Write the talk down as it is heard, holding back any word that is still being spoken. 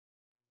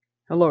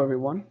Hello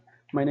everyone,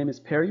 my name is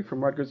Perry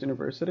from Rutgers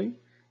University,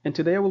 and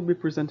today I will be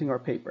presenting our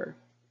paper,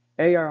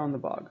 AR on the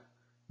Bog,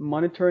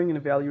 Monitoring and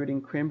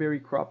Evaluating Cranberry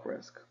Crop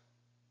Risk.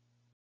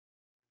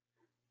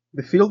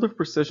 The field of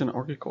precision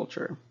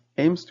agriculture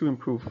aims to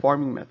improve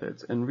farming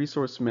methods and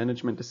resource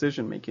management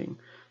decision-making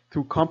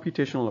through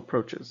computational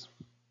approaches.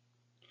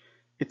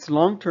 Its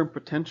long-term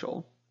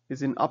potential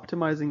is in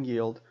optimizing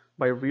yield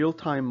by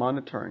real-time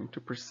monitoring to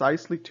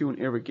precisely tune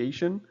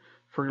irrigation,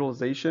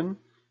 fertilization,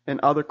 and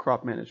other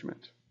crop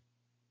management.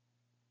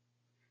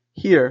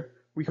 Here,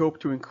 we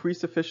hope to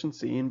increase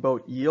efficiency in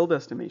both yield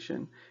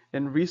estimation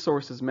and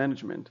resources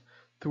management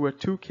through a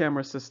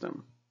two-camera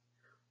system,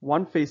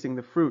 one facing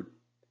the fruit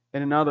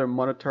and another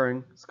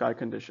monitoring sky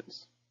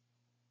conditions.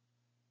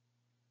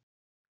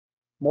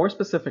 More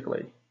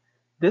specifically,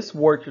 this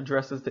work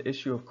addresses the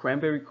issue of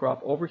cranberry crop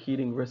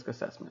overheating risk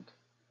assessment.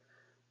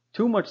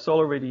 Too much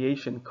solar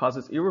radiation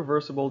causes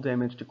irreversible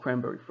damage to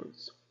cranberry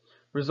fruits,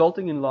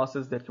 resulting in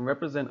losses that can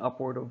represent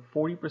upward of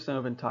 40%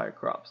 of entire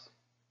crops.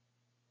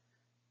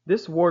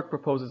 This work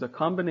proposes a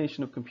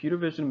combination of computer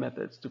vision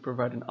methods to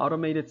provide an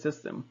automated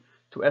system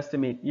to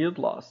estimate yield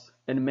loss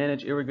and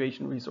manage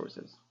irrigation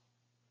resources.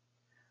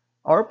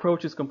 Our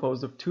approach is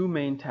composed of two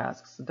main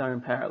tasks that are in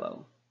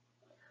parallel.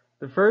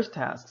 The first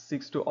task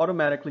seeks to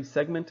automatically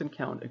segment and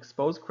count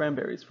exposed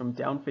cranberries from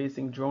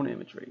down-facing drone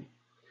imagery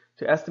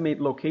to estimate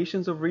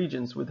locations of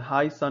regions with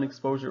high sun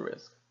exposure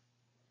risk.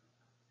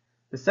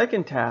 The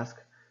second task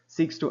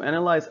seeks to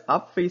analyze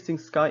up-facing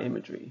sky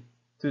imagery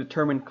to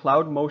determine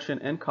cloud motion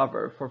and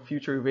cover for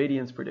future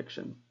irradiance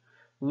prediction,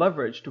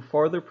 leveraged to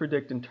further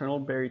predict internal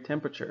berry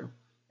temperature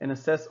and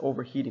assess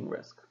overheating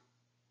risk.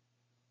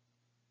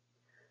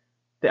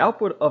 The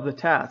output of the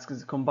task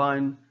is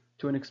combined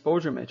to an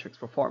exposure matrix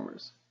for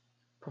farmers,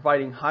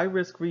 providing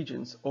high-risk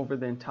regions over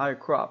the entire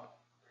crop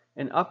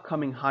and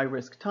upcoming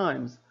high-risk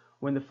times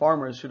when the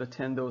farmers should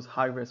attend those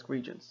high-risk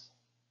regions.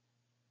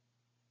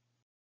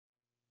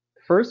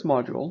 The first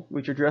module,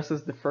 which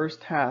addresses the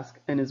first task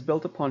and is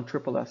built upon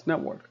SSS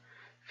network,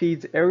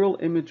 feeds aerial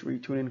imagery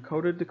to an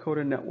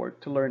encoded-decoded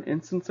network to learn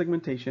instant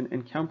segmentation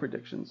and count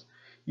predictions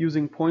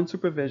using point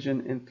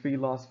supervision and three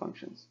loss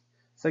functions: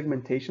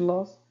 segmentation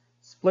loss,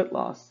 split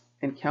loss,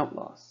 and count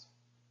loss.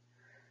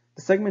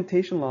 The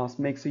segmentation loss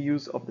makes a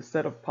use of the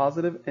set of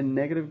positive and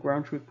negative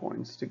ground truth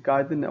points to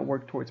guide the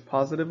network towards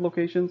positive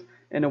locations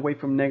and away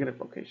from negative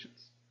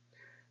locations.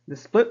 The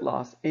split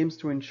loss aims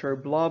to ensure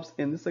blobs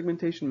in the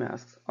segmentation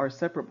masks are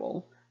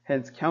separable,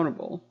 hence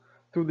countable,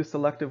 through the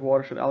selective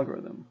watershed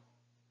algorithm.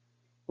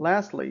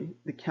 Lastly,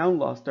 the count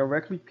loss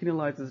directly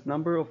penalizes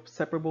number of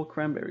separable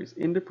cranberries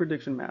in the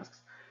prediction masks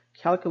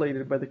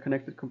calculated by the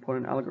connected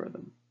component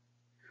algorithm.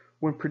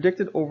 When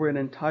predicted over an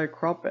entire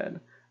crop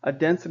bed, a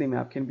density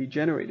map can be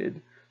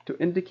generated to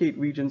indicate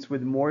regions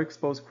with more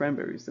exposed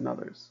cranberries than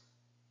others.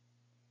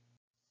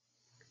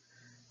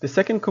 The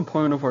second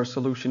component of our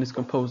solution is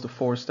composed of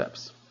 4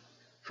 steps.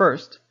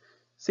 First,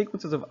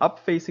 sequences of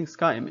up-facing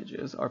sky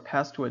images are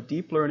passed to a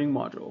deep learning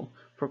module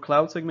for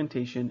cloud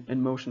segmentation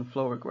and motion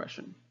flow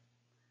regression.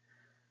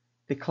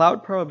 The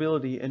cloud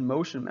probability and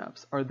motion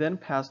maps are then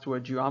passed to a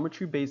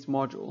geometry-based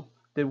module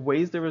that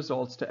weighs the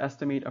results to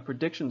estimate a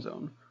prediction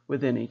zone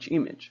within each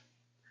image.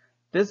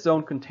 This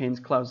zone contains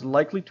clouds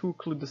likely to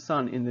occlude the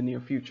sun in the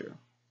near future.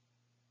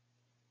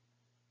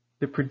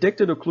 The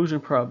predicted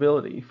occlusion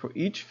probability for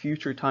each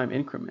future time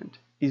increment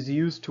is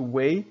used to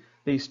weigh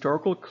the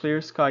historical clear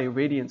sky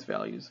irradiance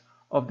values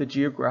of the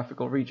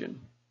geographical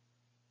region.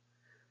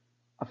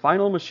 A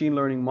final machine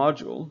learning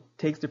module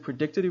takes the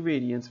predicted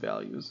irradiance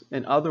values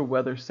and other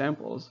weather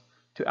samples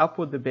to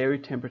output the berry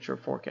temperature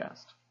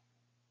forecast.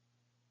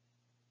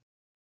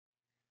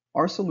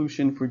 Our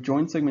solution for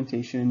joint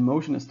segmentation and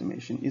motion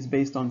estimation is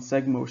based on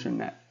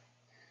SegMotionNet.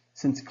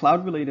 Since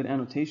cloud-related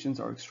annotations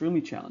are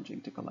extremely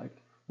challenging to collect,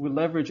 we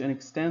leverage and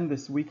extend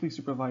this weakly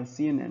supervised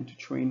CNN to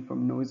train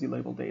from noisy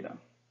label data.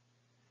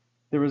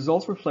 The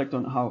results reflect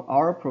on how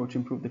our approach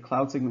improved the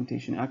cloud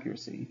segmentation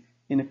accuracy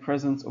in the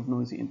presence of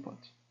noisy input.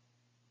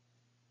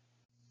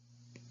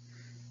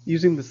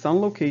 Using the sun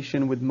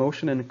location with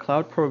motion and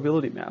cloud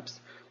probability maps,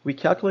 we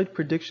calculate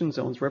prediction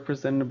zones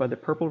represented by the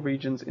purple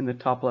regions in the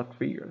top left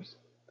figures.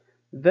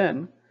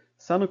 Then,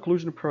 sun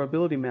occlusion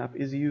probability map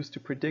is used to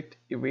predict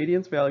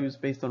irradiance values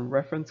based on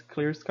reference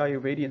clear sky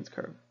irradiance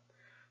curve.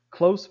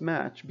 Close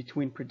match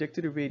between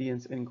predicted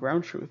irradiance and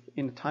ground truth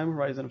in a time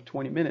horizon of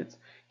 20 minutes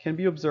can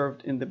be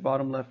observed in the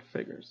bottom left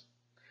figures.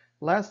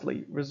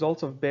 Lastly,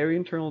 results of berry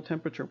internal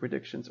temperature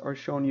predictions are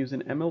shown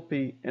using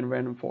MLP and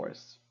random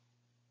forests.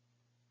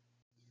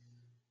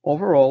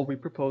 Overall, we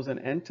propose an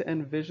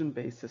end-to-end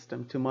vision-based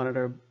system to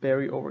monitor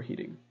berry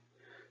overheating.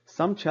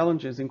 Some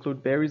challenges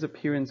include berries'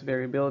 appearance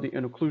variability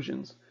and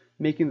occlusions,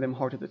 making them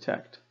hard to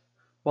detect,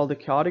 while the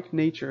chaotic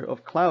nature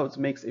of clouds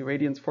makes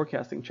irradiance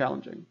forecasting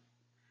challenging.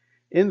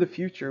 In the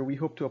future, we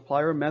hope to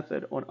apply our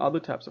method on other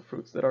types of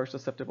fruits that are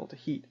susceptible to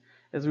heat,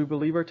 as we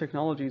believe our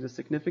technology is a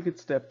significant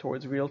step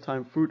towards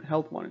real-time fruit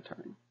health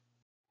monitoring.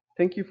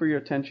 Thank you for your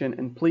attention,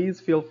 and please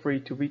feel free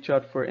to reach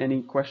out for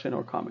any question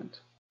or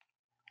comment.